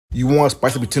You want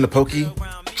spicy tuna poke?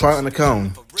 Try it on a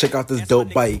cone. Check out this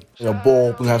dope bite. In a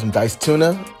bowl, we're gonna have some diced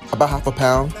tuna, about half a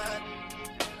pound,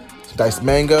 some diced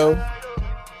mango,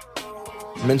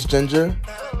 minced ginger,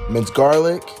 minced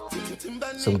garlic,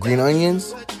 some green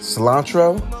onions,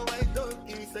 cilantro,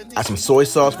 add some soy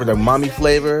sauce for the umami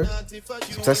flavor,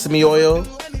 some sesame oil,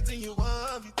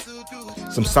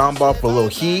 some sambal for a little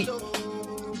heat,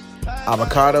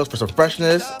 avocados for some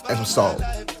freshness, and some salt.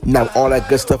 Now with all that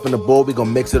good stuff in the bowl, we're gonna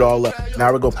mix it all up.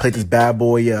 Now we're gonna plate this bad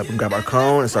boy up and grab our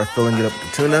cone and start filling it up with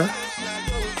the tuna.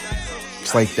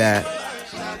 Just like that.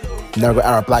 Now we're gonna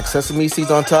add our black sesame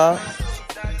seeds on top.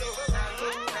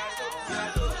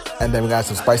 And then we got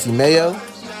some spicy mayo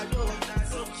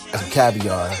and some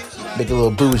caviar. Make it a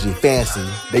little bougie, fancy.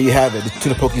 There you have it. The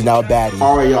tuna poke is now a baddie.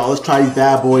 All right, y'all, let's try these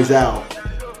bad boys out.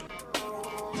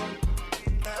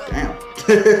 Damn,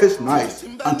 it's nice.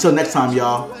 Until next time,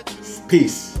 y'all.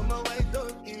 Peace.